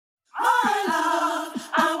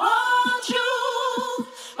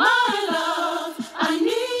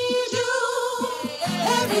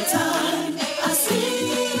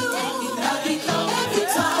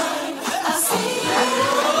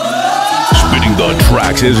you the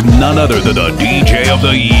tracks is none other than the DJ of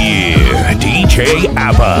the year, DJ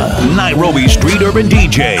Appa, Nairobi Street Urban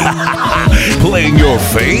DJ. Playing your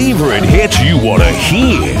favorite hits you want to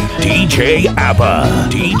hear. DJ Appa,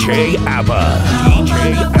 DJ Appa,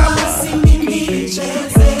 DJ Appa.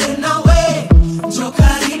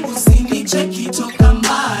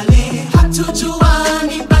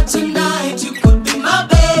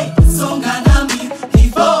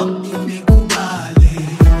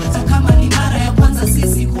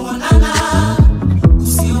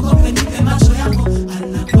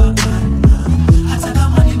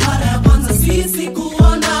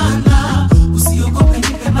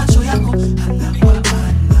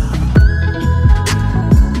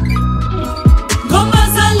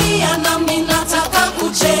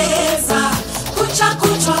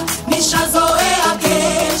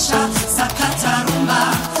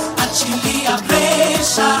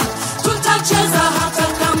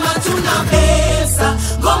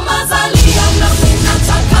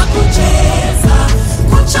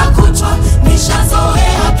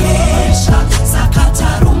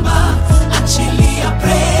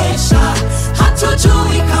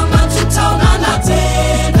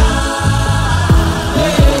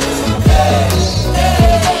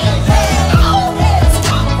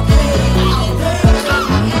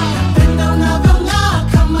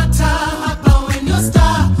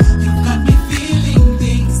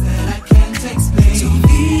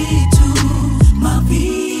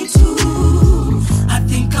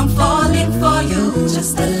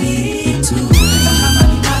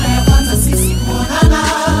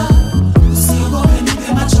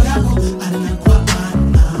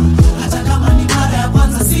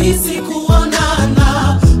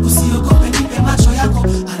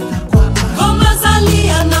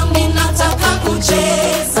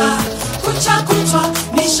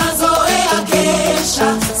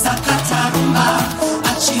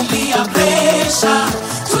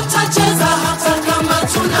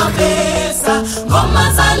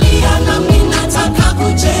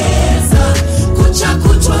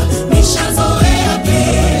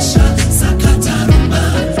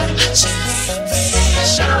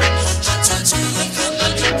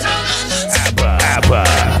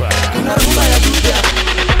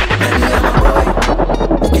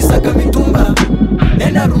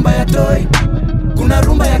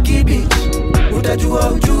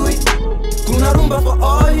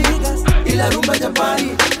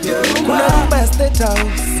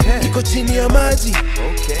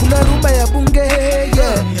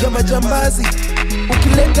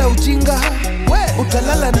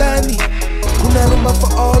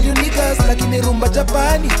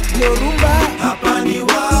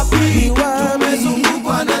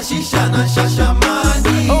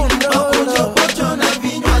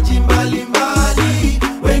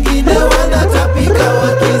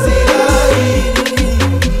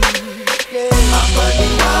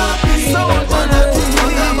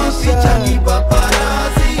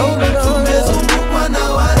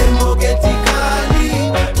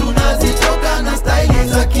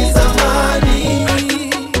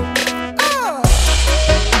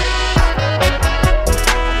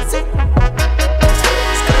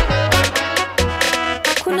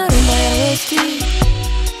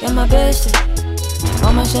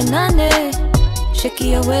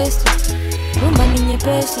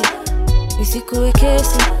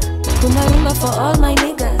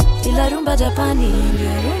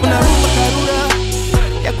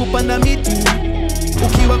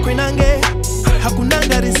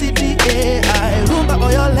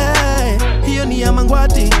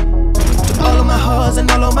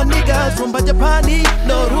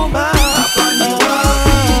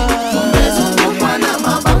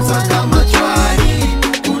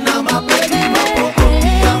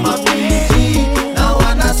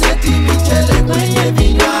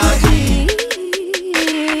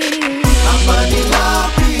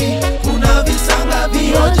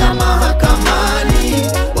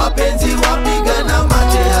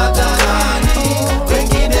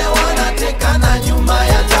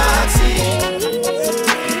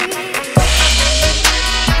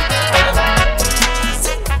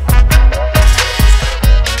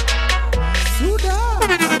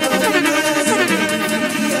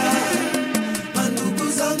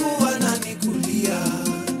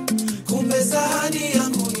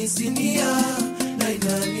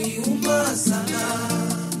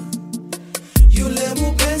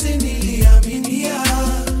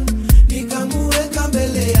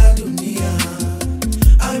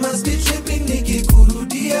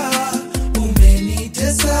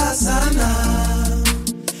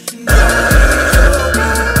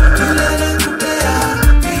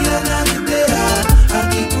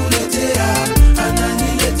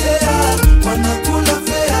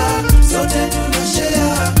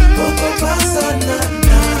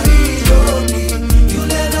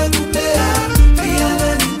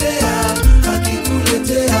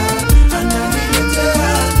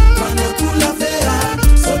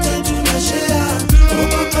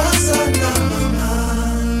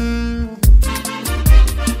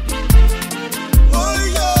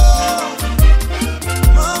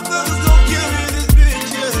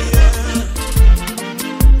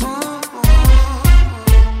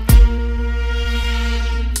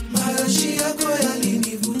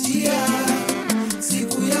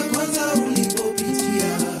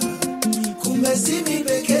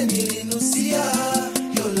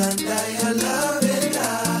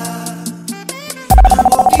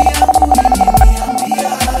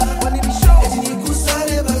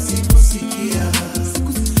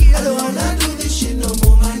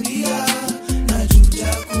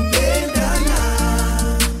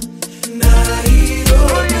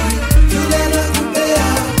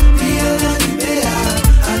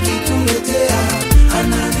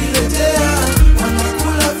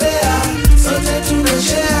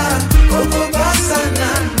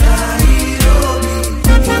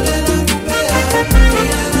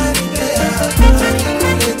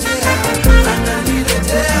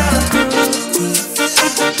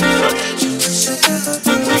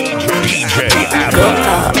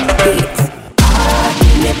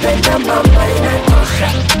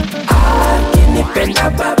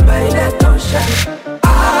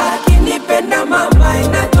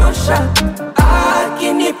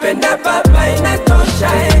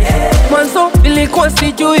 nilikuwa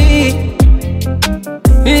sijui,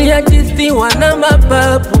 niliajisiwa na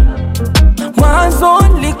mababu. Mwanzo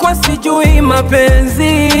nilikuwa sijui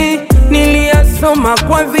mapenzi, niliyasoma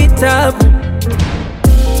kwa vitabu.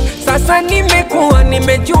 Sasa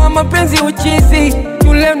nimejua mapenzi uchizi.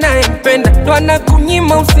 Yule unayempenda ndo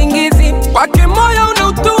anakunyima usingizi. Kwake moyo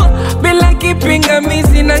unautua bila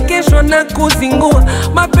kipingamizi, na kesho na kuzingua.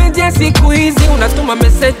 Mapenzi ya siku hizi, unatuma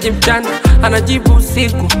message mchana, anajibu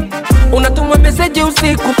usiku. Unatuma message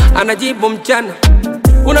usiku, anajibu mchana.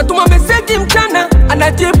 Unatuma message mchana,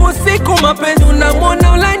 anajibu usiku. Mapenzi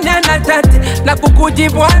unamwona ulanyana tati, na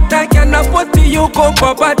kukujibu hataki, anapoti yuko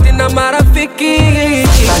kwa bati na marafiki.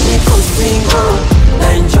 Sasa niko single,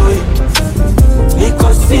 na enjoy.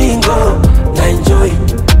 Niko single, na enjoy.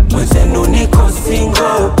 Mwenzenu niko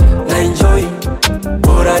single, na enjoy.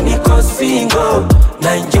 Bora niko single,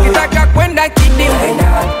 na enjoy. Nikitaka kwenda kidimu,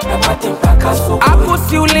 napati mpaka subuhi. Hapo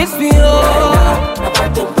si ulisio,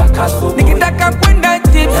 napati mpaka subuhi. Nikitaka kwenda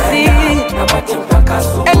tipsy, napati mpaka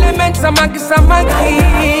subuhi. Element samaki,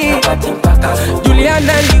 napati mpaka subuhi.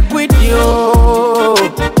 Juliana liquid yo.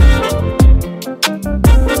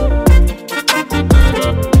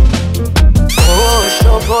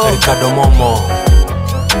 Ricardo Momo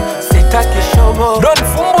Sitaki shobo Don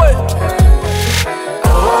Fumbwe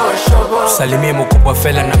Salimie mkubwa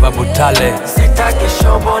Fela na Babu Tale. Sitaki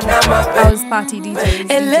shobo na mapenzi. House party DJ.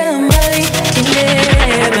 Elle est un mari qu'il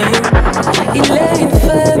aime. Il est une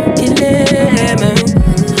femme qu'il aime.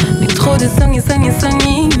 Mais trop de sangi, sangi,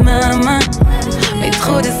 sangi, maman. Mais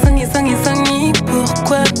trop de sangi, sangi, sangi,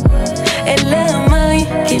 pourquoi? Elle est un mari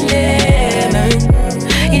qu'il aime.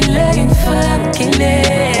 Il est une femme qu'il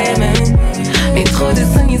aime. Mais trop de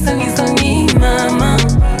sangi, sangi, sangi, maman.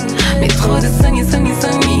 Mais trop de sangi, sangi,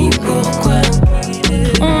 sangi, pourquoi?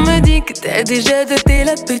 On me dit que t'as déjà doté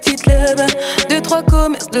la petite là-bas. 2-3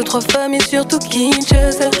 commerces, 2-3 femmes et surtout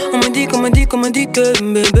Kinshasa. On me dit que bébé. On me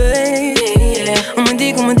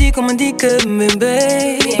dit que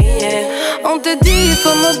bébé. On te dit il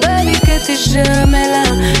faut me bailler, que t'es jamais là,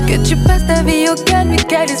 que tu passes ta vie au calme et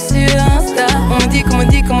qu'elle est sur Insta. On me dit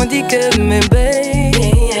que bébé.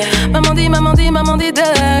 Maman dit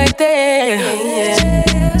d'arrêter.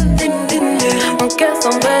 Mon cœur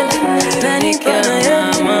s'emballe, Nani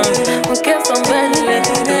Panayama. Mon cœur s'emballe,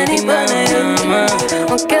 Nani Panayama.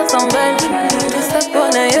 Mon cœur s'emballe, tout ça pour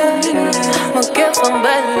Naya. Mon cœur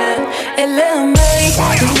s'emballe, elle est un mari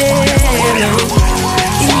qu'il aime.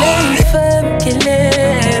 Il est une femme qu'il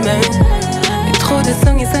aime. Mais trop de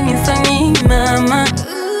sangi, sangi, sangi, maman.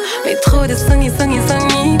 Mais trop de sangi, sangi,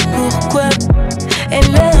 sangi, pourquoi?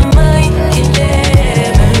 Elle est un mari qu'il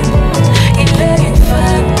aime. Il est une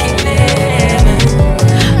femme qu'il aime.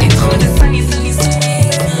 Mais trop de sangi, sangi, sangi,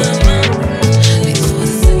 maman. Mais trop de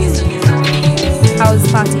sangi, sangi, sangi. House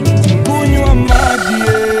party DJ. Kunywa maji,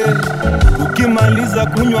 ukimaliza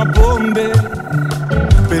kunywa pombe,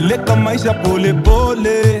 peleka maisha pole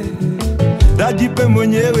pole, dajipe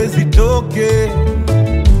mwenyewe zitoke.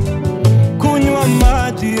 Kunywa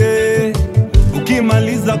maji,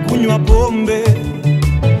 ukimaliza kunywa pombe,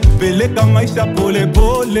 peleka maisha pole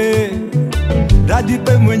pole,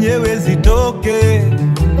 dajipe mwenyewe zitoke.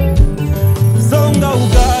 Songa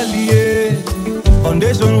ugali,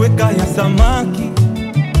 foundation weka ya samaki,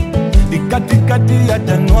 katikati ya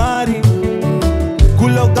Januari,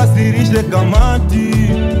 kula ukasirishe kamati.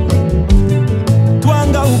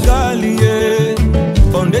 Twanga ugali,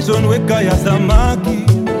 foundation weka ya samaki,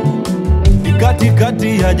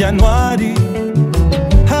 katikati ya Januari,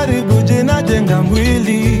 haribu jina jenga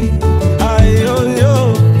mwili.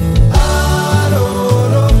 Ayoyo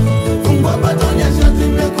aroro, fungwa batonya shati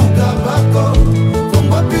mekukabako,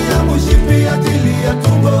 fungwa pia mushipi ya tili ya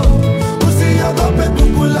tumbo, usiyagope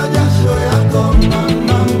kukula jasho yako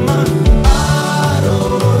mama.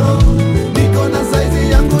 Aroro, niko na size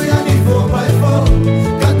yangu yani 4x4,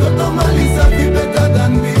 katoto malisa better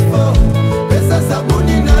than before, pesa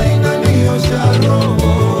sabuni na inaniosha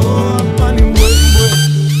roho. Apani mbwembwe,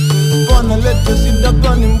 apana leta shida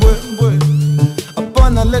pani mbwembwe,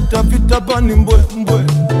 apana leta vita pani mbwembwe,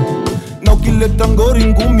 na ukileta ngori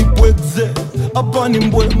ngumi pweze. Apani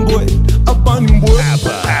mbwembwe, apani mbwe,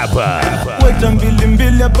 weta mbili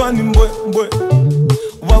mbili, apani mbwembwe,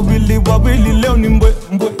 wawili leo ni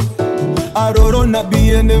mbwembwe, aroro na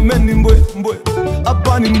biene meni mbwembwe.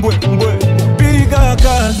 Apani mbwembwe, piga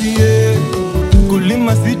kazi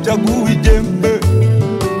kulima sichagui jembe,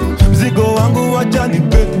 mzigo wangu wachani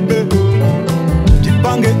pepe,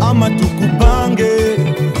 jipange ama tukupange.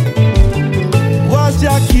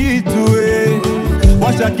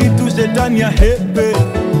 Washa kitu shetani ya hepe,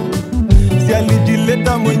 si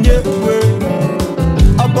alijileta mwenyewe.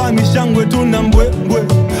 Hapa ni shangwe tuna mbwembwe,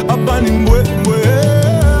 hapa ni mbwembwe.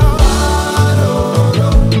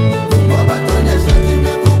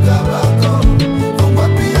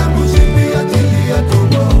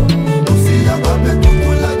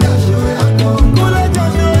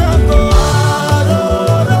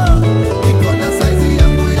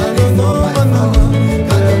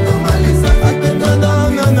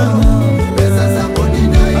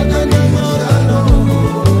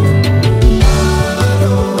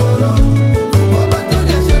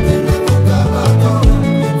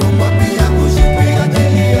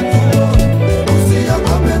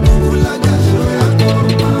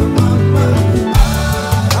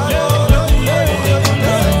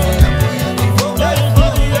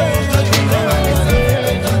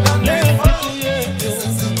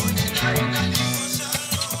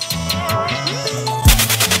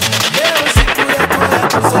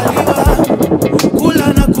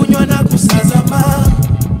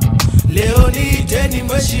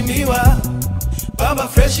 Baba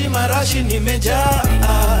freshi marashi nimejaa,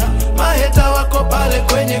 maheta wako pale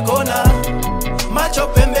kwenye kona, macho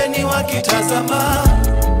pembeni wakitazama,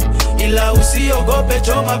 ila usiogope,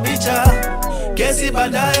 choma picha, kesi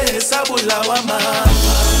baadaye hesabu lawama.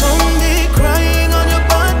 Don't be crying on your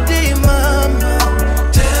body, mama.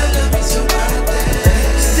 Tell them it's your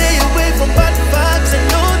birthday. Stay away from bad vibes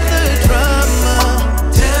and all the drama.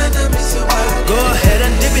 Tell them it's your birthday. Go ahead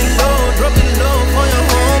and dip it low, drop it low for your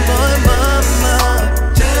homeboy mama.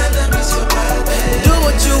 Tell them it's your birthday. Do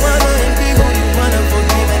what you wanna and be who you wanna,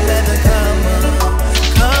 forgive and let the karma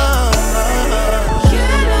come. You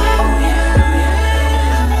love me,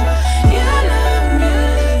 you love me,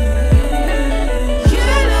 you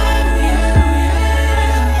love me,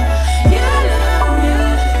 you love me.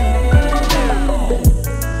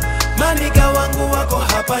 Maniga wangu wako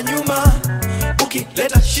hapa nyuma,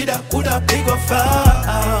 ukileta shida utapigwa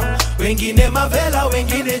faa. Wengine mavela,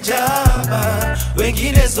 wengine jaba,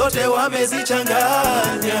 wengine zote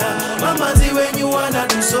wamezichanganya. Mamazi wenyu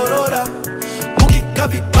wanatusorora, ukika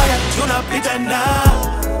vibaya tunapita na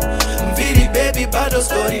mviri baby bado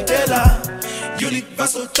storyteller.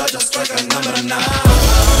 Universal charger striker number 9. Don't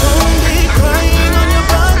be crying on your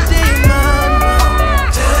body, mama.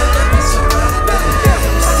 Tell them it's your birthday.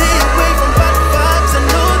 Stay away from bad vibes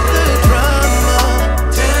and all the drama.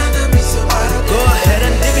 Tell them it's your birthday. Go ahead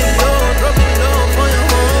and dip it low, drop it low for your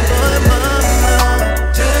homeboy mama.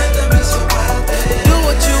 Tell them it's your birthday. Do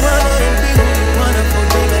what you wanna and be who you wanna,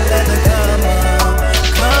 forgive and let the karma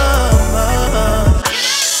come.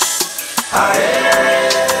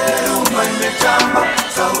 Rumba imechamba,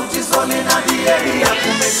 sauti soni na dieri ya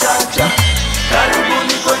kumechacha.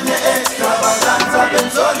 Karibuni kwenye extravaganza,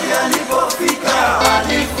 Benzoli alipofika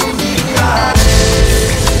alifunika.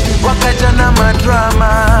 Wakaja na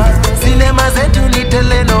madrama, sinema zetu ni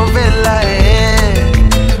telenovela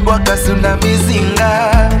wakasunda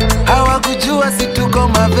mizinga, hawakujua situko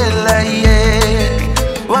mavela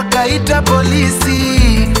wakaita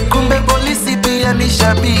polisi, kumbe polisi pia ni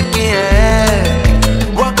shabiki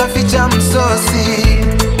wakaficha msosi,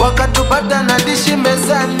 wakatupata na dishi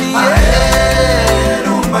mezani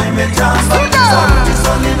Rumba imechamba, sauti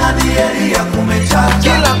soni na dieri ya kumechacha.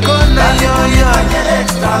 kila kona yoyo Kwenye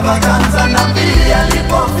extravaganza na mbili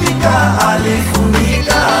alipofika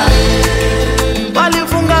alifunika.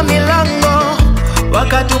 walifunga milango,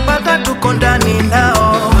 wakatupata tuko ndani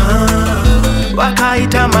nao,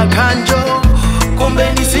 wakaita makanjo,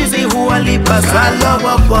 kumbe ni sisi huwalipa sala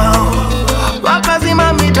wao,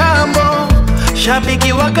 wakazima mitambo,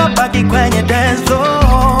 shabiki wakabaki kwenye denzo,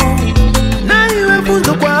 na iwe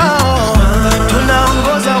funzo kwao,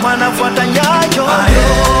 tunaongoza wanafuata nyayo.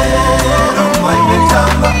 Rumba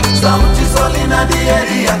imechamba, sauti soli na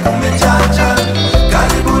dieri ya kumechacha.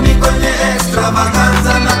 Karibuni kwenye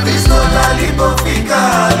extravaganza na Kristo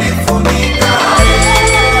alipofika alifunika.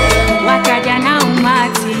 Wakaja na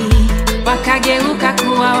umati, wakageuka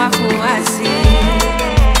kuwa wafuasi,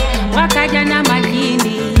 wakaja na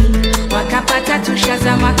magini, wakapata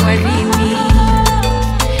tushazama kwa dini,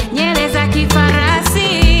 nyele za kifarasi,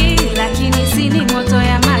 lakini sini moto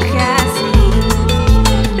ya makasi,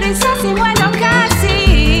 risasi mwendo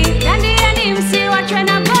kasi, dandiani msiwachwe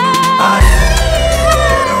na baa.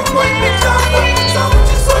 Rumba imechamba,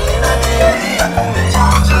 sauti soli na dieri ya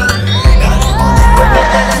kumechacha. Karibuni kwenye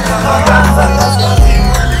extravaganza na Kristo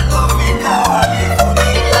alipofika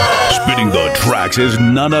alifunika. Spinning the tracks is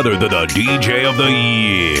none other than the DJ of the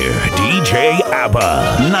Year, DJ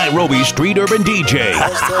ABBA, Nairobi Street Urban DJ.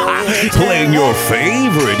 Playing your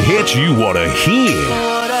favorite hits you want to hear.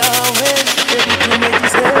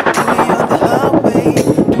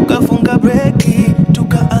 Tukafunga breki,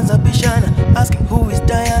 tukaanza bishana, asking who is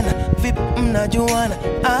dying. tunajuana,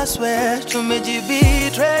 I swear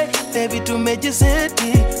tumejibetray, baby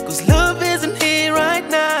tumejiseti, cause love isn't here right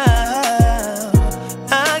now.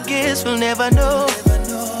 I guess we'll never know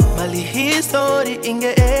mali hii story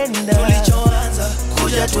ingeenda. Tulichoanza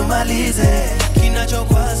kuja tumalize,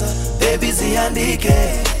 kinachokwaza baby ziandike,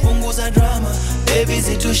 punguza drama baby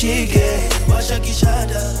zitushike, washa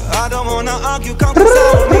kishada. I don't wanna argue, kako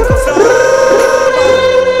sawa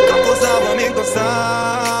miko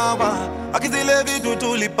sawa, akizile vitu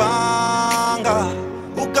tulipanga,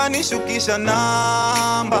 ukanishukisha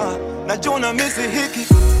namba, najuna misi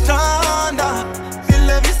hiki tanda,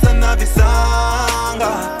 vile visa na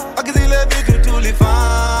visanga, akizile vitu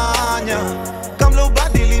tulifanya, kamlo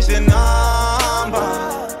badilishe namba.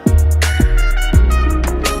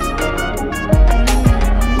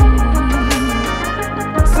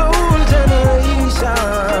 Soul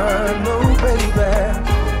generation, no baby.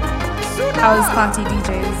 House party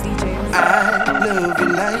DJs. I love you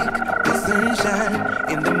like the sunshine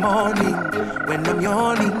in the morning when I'm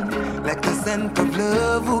yawning, like the scent of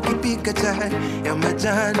love ukipika chai ya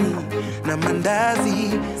majani na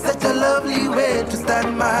mandazi. Such a lovely way to start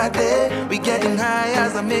my day. We getting high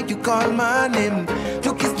as I make you call my name.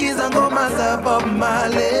 Tukisikiza ngoma za Bob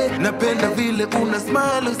Marley. Napenda vile una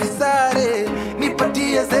smile usisare,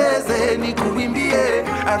 nipatie zeze nikuimbie.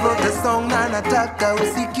 I wrote a song na nataka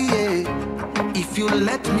usikie. If you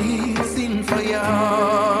let me sing for you,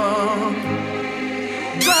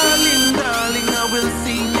 darling, darling, I will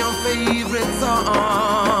sing your favorite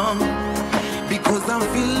song, because I'm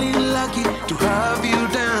feeling lucky to have you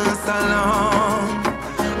dance along.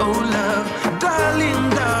 Oh love, darling,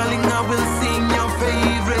 darling, I will sing your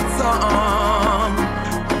favorite song,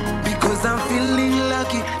 because I'm feeling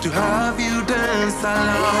lucky to have you dance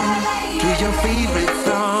along to your favorite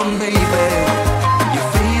song, baby.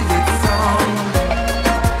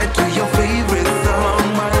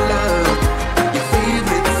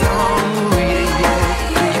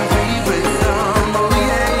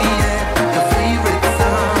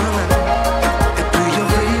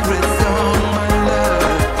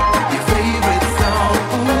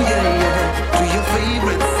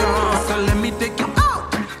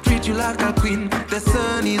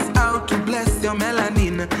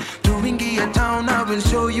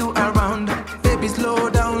 Show you around, baby slow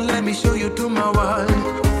down, let me show you to my world.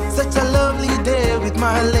 Such a lovely day with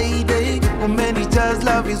my lady, many just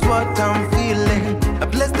love is what I'm feeling. I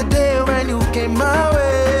bless the day when you came my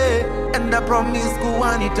way, and I promise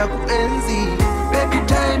kuwani takuenzi. Baby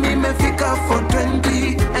time imefika for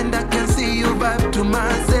 20, and I can see you back to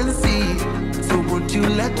my senses. So won't you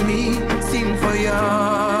let me sing for you,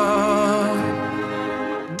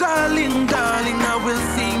 darling, darling, I will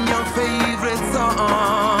sing your favorite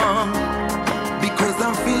song, because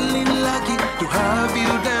I'm feeling lucky to have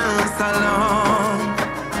you dance along.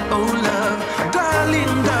 Oh love,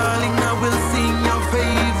 darling, darling, I will sing your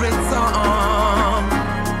favorite song,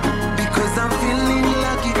 because I'm feeling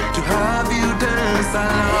lucky to have you dance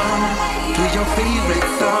along to your favorite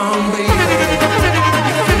song, baby.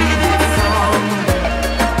 Your favorite song,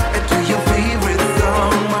 to your favorite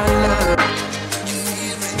song, my love.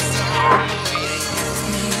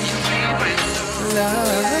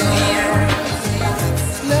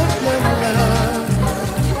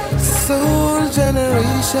 Soul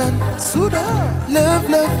generation, Suda. Love,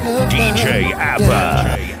 love, love. DJ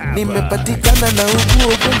Abba. Nimepatikana na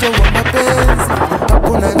ugonjwa wa mapenzi,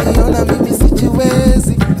 hakuna niona mimi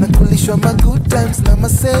sijiwezi, na kulishwa ma good times na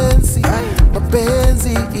masensi.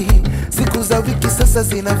 Mapenzi siku za wiki sasa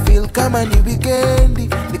zina feel kama ni weekendi,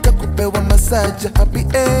 nikakupewa massage happy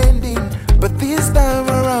ending. But this time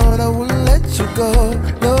around I won't let you go,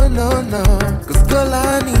 no, no, no, cause girl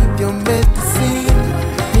I need your medicine.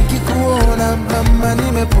 Nikikuona mama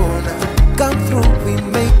nimepona, come through we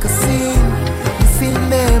make a scene.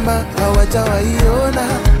 Cinema hawajawaiona,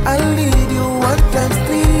 I'll need you 1x3,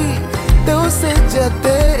 dosage ya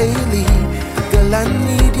daily. Girl I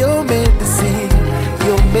need your medicine,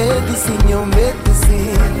 your medicine, your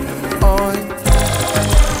medicine. Oh,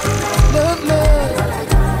 love, love.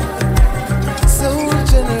 Soul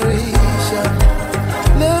generation,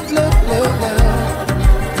 love, love, love, love,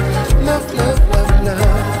 love, love, love,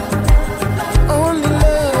 love. Only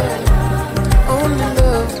love, only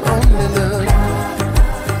love, only love.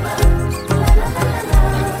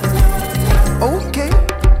 Okay,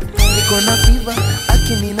 niko na fever,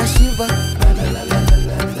 akini na shiva.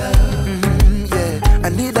 Yeah, I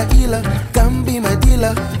need a healer, come be my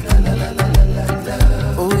dealer.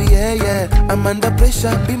 Oh yeah, yeah, I'm under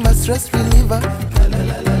pressure, be my stress reliever.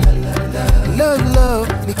 Love, love,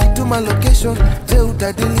 nikituma location, je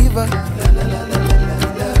uta deliver.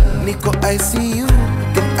 Nico, I see you,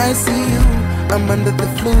 then I see you. I'm under the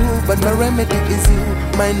flu, but my remedy is you.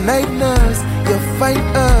 My night nurse, your fight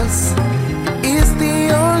us is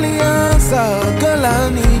the only answer. Girl, I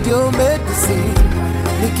need your medicine.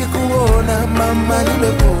 Nikikuona, mama,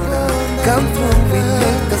 nimepona. Come through and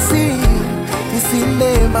make the scene.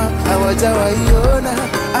 Isinema, hawajawaiona.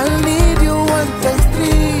 I need you 1 times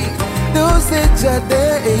 3. Dosage a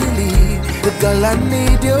daily. The girl, I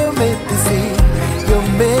need your medicine. Your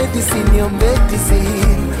medicine, your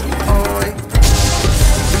medicine. Oh,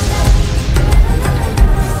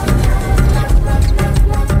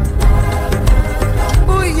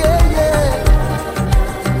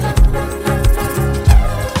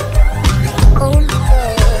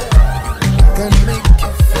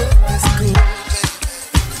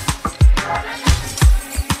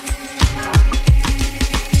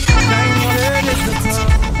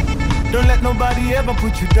 nobody ever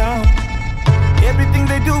put you down. Everything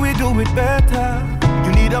they do, we do it better.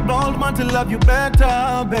 You need a bold man to love you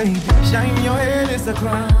better, baby. Shine your head, it's a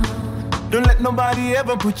crown. Don't let nobody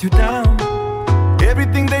ever put you down.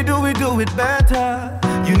 Everything they do, we do it better.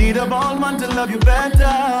 You need a bold man to love you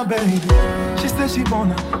better, baby. She says she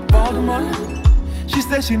want a bald man. She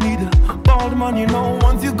says she need a bald man. You know,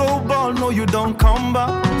 once you go bald, no, you don't come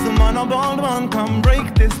back. So man, a bald man, come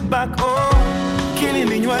break this back. Oh, kili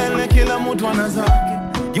ni nywele, kila mtu ana zake.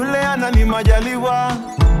 Yule ana ni majaliwa.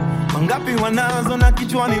 Mangapi wanazo na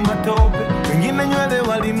kichwani matope. Wengine nywele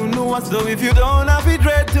walinunua. So if you don't have it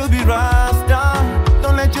dread to be rasta,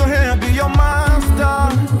 don't let your hair be your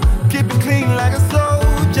master. Keep it clean like a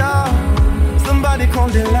soldier. Somebody call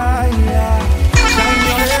the liar. Shine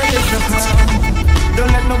your head, it's a crown.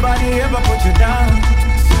 Don't let nobody ever put you down.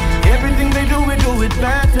 Everything they do, we do it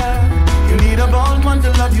better. You need a bold man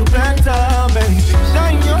to love you better, baby.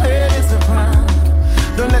 Shine your head, it's a crown.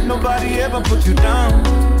 Don't let nobody ever put you down.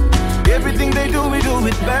 Everything they do, we do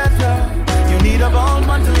it better. You need a bold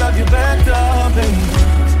man to love you better, baby.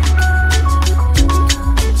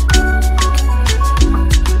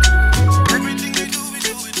 Everything they do, we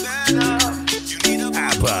do it better. You need a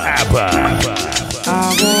Abba.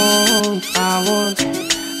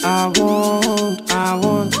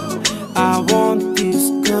 I want this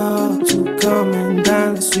girl to come and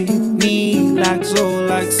dance with me like so,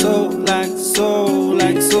 like so, like so,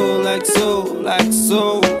 like so, like so, like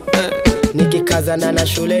so. Nikikazana na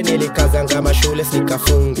shule nilikazanga mashule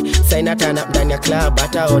sikafungi. Saina tana ndani ya club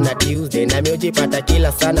hata on a Tuesday. Na miujipata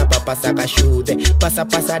kila sana papasa kashude. Pasa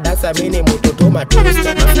dansa mini mutoto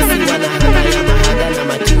matuste. Mafisi wana hanga ya mahaga na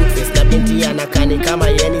matufes. Na binti anakani kama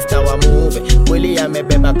yeni star wa movie. Mwili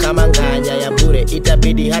yamebeba kama nganya ya bure.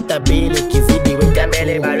 Itabidi hata bili kizidi wika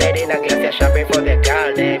mbele baredi na glass ya champagne for the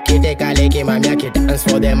girl. Kite kale kimamia dance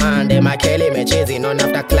for the man. Makele mechezi non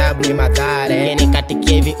after club ni magare. Ni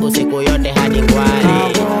katiki hivi usiku yote hadi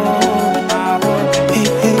ngwale.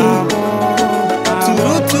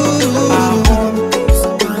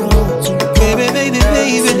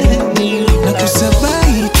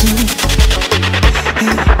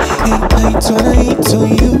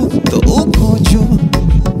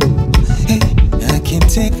 I can't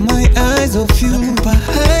take my eyes off you.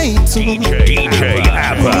 DJ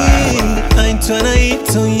Abba. I ain't tryna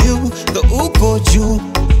eat on you. The ukoju.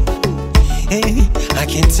 Hey, I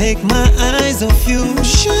can't take my eyes off you.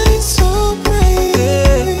 Shine so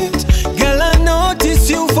bright. Girl, I notice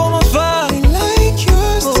you from afar. I like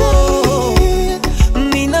your style.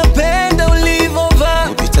 Ninapenda ulivovaa.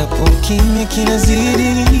 Upitapo kimya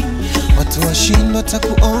kinazidi. Watu washindwa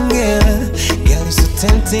takuongea. Girl, you're so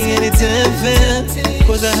tempting and it's unfair.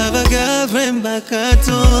 Cause I have a girlfriend back at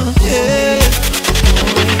home. Yeah.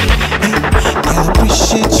 Hey, girl, I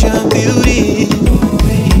appreciate your beauty.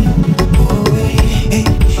 Hey,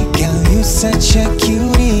 girl, you such a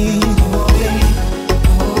cutie.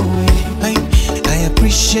 I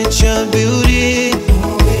appreciate your beauty.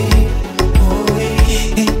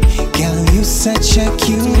 Hey, girl, you such a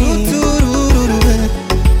cutie.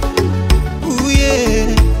 Ooh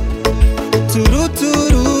yeah.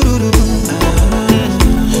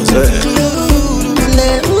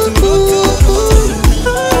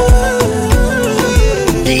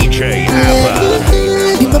 DJ Abba.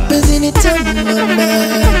 Ni mapenzi ni tamu mama.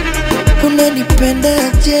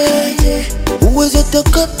 Unanipendaje? Uweze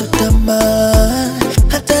tokota tamaa.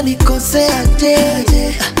 Hata nikoseaje?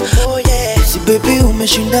 Oh yeah. Si baby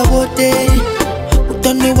umeshinda wote.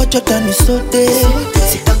 Utaniwacha tani sote.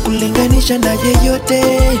 Sitakulinganisha na yeyote.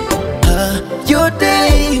 Yote.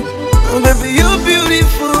 Oh baby you're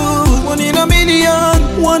beautiful. One in a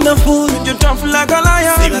million. Wonderful. You're tough like a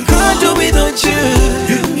lion. I can't do without you.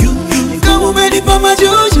 You umenipa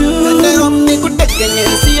majuju. Kende home nikutekenye,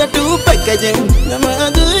 siya tu pekeje. Na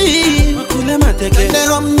maadui, makule mateke. Kende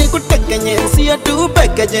home nikutekenye, siya tu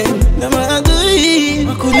pekeje. Na maadui,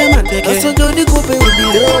 makule mateke. Asa jodi kupe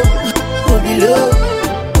udilo, udilo,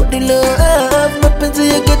 udilo. Mapenzi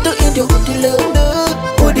ya geto indio udilo,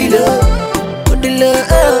 udilo, udilo.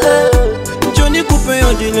 Joni kupe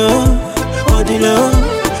udilo, udilo,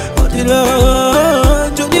 udilo.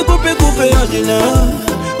 Joni kupe udilo,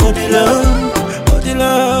 udilo,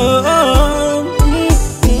 udilo.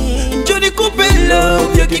 Joni kupe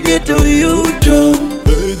love ya kigeto yuto.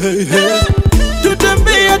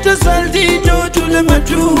 Tutambe hata saltito tule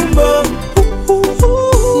matumbo.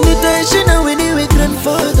 Nitaishi nawe niwe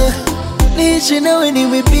grandfather, niishi nawe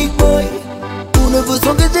niwe big boy.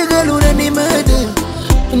 Unavyosonga jagala unanimada,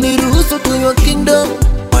 niruhusu to your kingdom.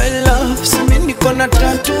 My love, simi niko na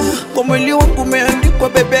tattoo kwa mwili wangu umeandikwa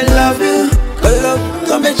baby I love you. I love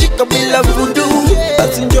kameshika bila vudu.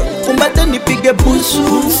 Basi njo kumbate nipige busu.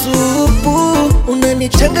 Supu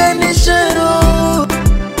unanichanganisha roho,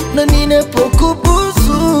 na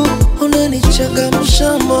ninapokubusu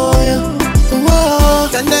unanichangamsha moyo.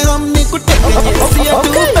 Kende home nikutekenye, siya tu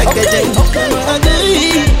pekeje.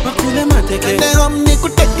 Maadui, makule mateke. Kende home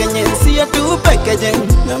nikutekenye, siya tu pekeje.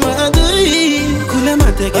 Maadui, makule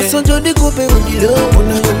mateke. Asa jodi kupe udilo,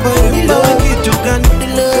 unayumba wakitu gani?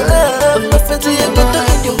 Udilo, mapenzi ya geto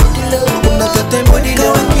indio udilo. Unakatembo udilo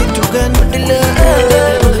wakitu gani? Udilo,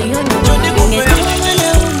 jodi kupe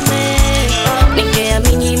udilo.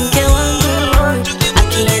 Ningeamini mke wangu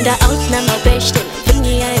akienda out na mabeshte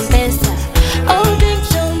fingi ya M-Pesa. Oh,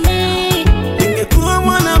 tell me. Ningekuwa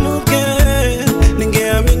mwanamke,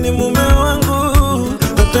 ningeamini mume wangu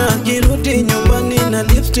hata akirudi nyumbani na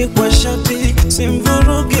lipstick kwa shati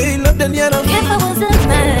simvurugi, labda ni rafiki. If I was a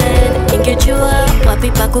man, ningejua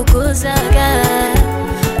wapi pa kukuzaga.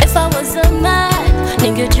 If I was a man,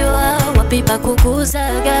 ningejua wapi pa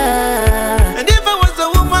kukuzaga. And if I was a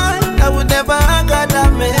woman, I would never hug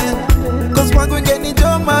that man. Cause wangu ingeni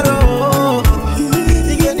jomaro,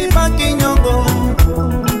 ingeni baki nyongo,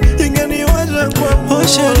 ingeni waja kwa mo.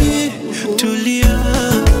 Shari, tulia,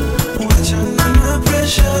 wachana na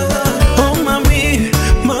pressure. Oh mami,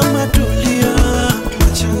 mama tulia,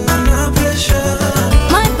 wachana na pressure.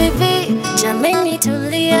 My baby, jameni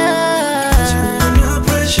tulia. Wachana na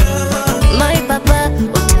pressure. My papa,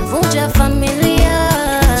 utavunja familia.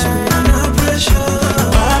 Wachana na pressure.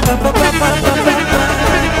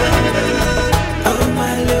 Oh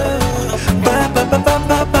my love,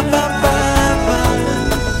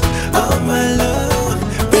 oh my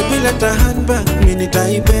love. Baby let a handbag, mimi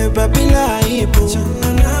nitaibeba bila aibu.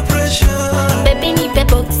 Wachana na pressure. Baby nipe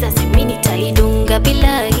boxer, mimi nitaidunga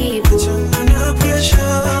bila aibu. Wachana na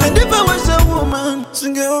pressure. And if I was a woman,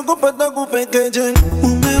 singeogopa takupekeje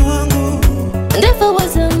mume wangu. And if I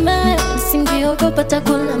was a man, singeogopa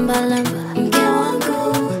takulambalamba mke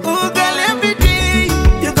wangu. Oh girl, every day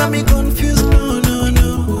you got me confused. No, no,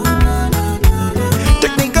 no.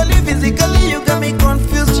 Technically, physically, you got me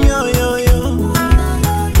confused. Yo, yo, yo.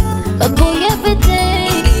 Oh boy, every day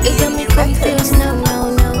you got me confused. No, no,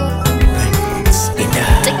 no.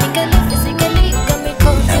 Technically, physically, you got me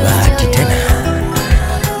confused. Yo, yo.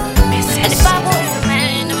 And if I was a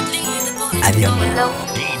man, I would leave the boys alone.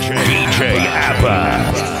 DJ Appa.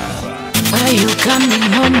 Are you coming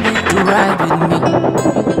home back to ride with me?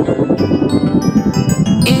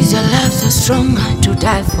 Is your love so strong to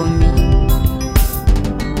die for me?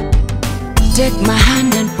 Take my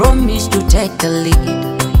hand and promise to take the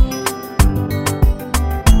lead.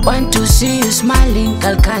 Want to see you smiling,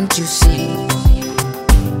 girl, can't you see?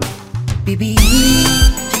 Baby,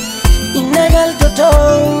 Inagal toto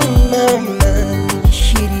mama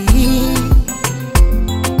shiri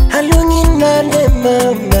Halungin nane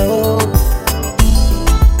mama oh.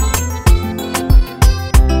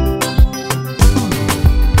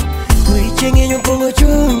 Kuichengi nyupungo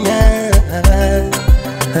chunya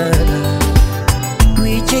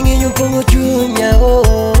Kuichengi nyupungo chunya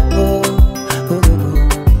oh, oh, oh, oh.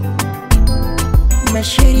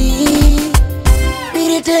 Mashiri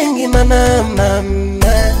Biritengi mama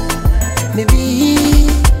mama Baby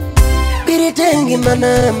Biritengi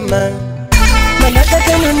mama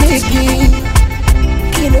Manaka no niki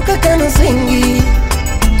Kinuka kano singi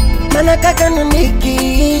Manaka no niki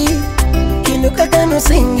Kinuka kano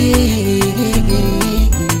singi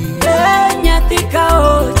nyatika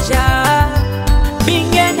ocha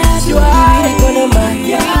binge na dwa Bibili kono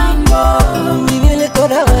Yambo Bibili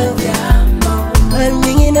kono Yambo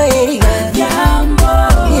Albingi na eriga Yambo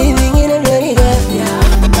Bibingi na doriga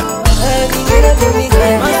Albingi na doriga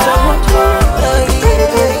Albingi na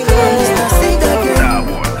doriga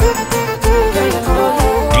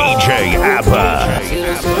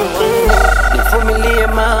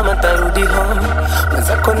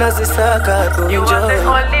nazisaka tu enjoy. You are the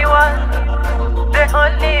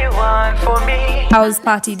only one for me. House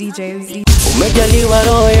Party DJs. Umejaliwa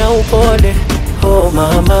roho ya upole, oh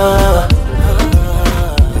mama.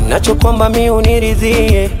 Nachokwamba mi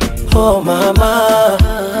uniridhie, oh mama.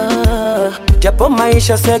 Japo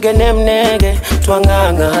maisha segene mnege,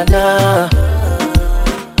 twangangana.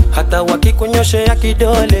 Hata wakikunyoshe ya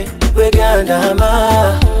kidole,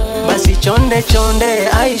 wegandama. Basi chonde chonde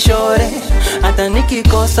aishore, hata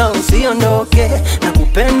nikikosa usiondoke.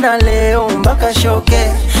 Nakupenda leo mpaka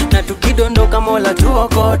shoke, na tukidondoka Mola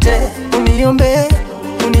tuokote.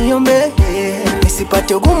 Uniombe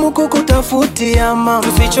nisipate ugumu kukutafutia mama.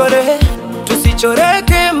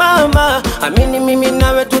 Tusichoreke mama, amini mimi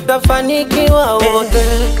nawe tutafanikiwa wote.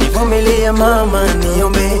 Nivumilie mama,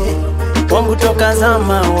 niombe wangu toka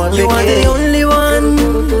zama wa pekee. You are the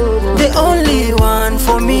only one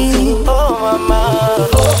for me. Oh mama,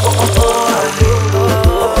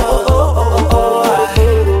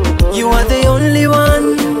 you are the only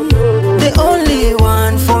one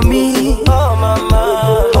for me. Oh mama,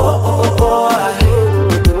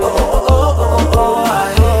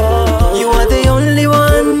 you are the only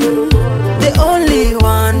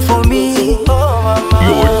one for me. Oh mama.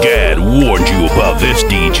 Your dad warned you about this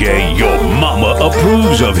DJ. Your mama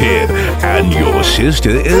approves of him, and your sister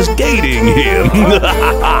is dating him.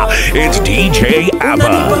 It's DJ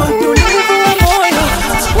ABBA.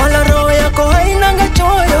 Wala roho yako hainanga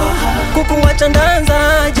choyo, kukuwacha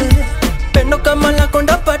ndanzaje, pendo kama lako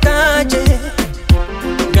ndapataje.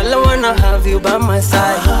 Girl, I wanna have you by my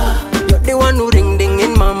side. You're the one who ring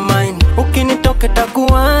in my mind. Ukinitoka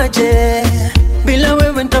takuaje, bila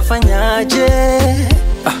wewe nitafanyaje?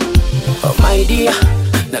 Oh my dear,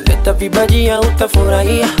 naleta vibajia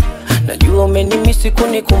utafurahia. Najua umenimisi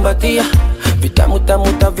kunikumbatia, vitamu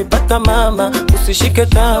tamu tavipata mama, usishike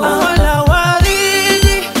tamaa. Wala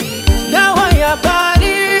waridi, dawa ya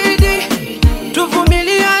baridi,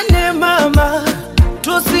 tuvumiliane mama,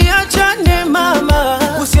 tusiachane mama.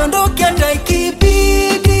 Usiondoke hata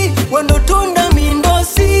ikibidi, wendo tunda mindo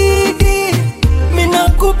sidi. Mina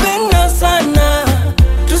kupenda sana,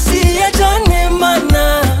 tusiachane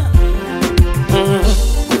mana.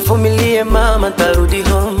 Vumilie mama, tarudi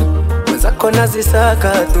home. Wenzako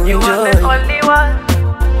nazisaka tu enjoy. You are the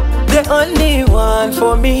only one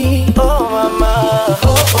for me. Oh mama,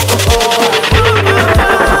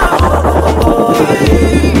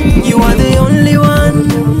 you are the only one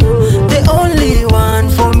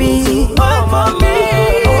for me. Oh mama,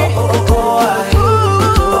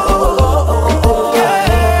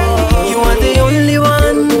 you are the only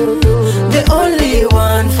one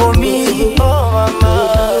for me. Oh mama,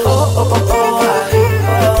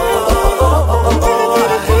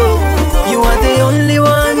 you are the only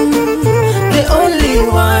one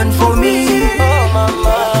for me. Oh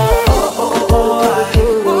mama,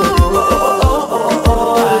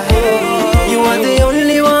 you are the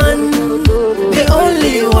only one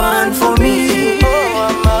for me. Oh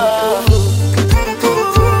mama,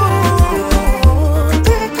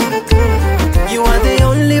 you are the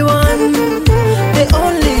only one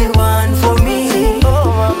for me. Oh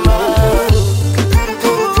mama,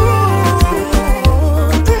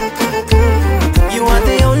 you are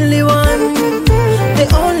the only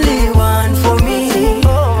one for me.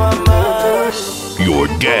 Oh mama. Your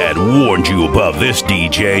dad warned you about this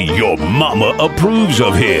DJ. Your mama approves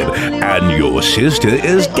of him, and your sister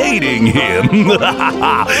is dating him.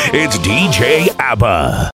 It's DJ ABBA.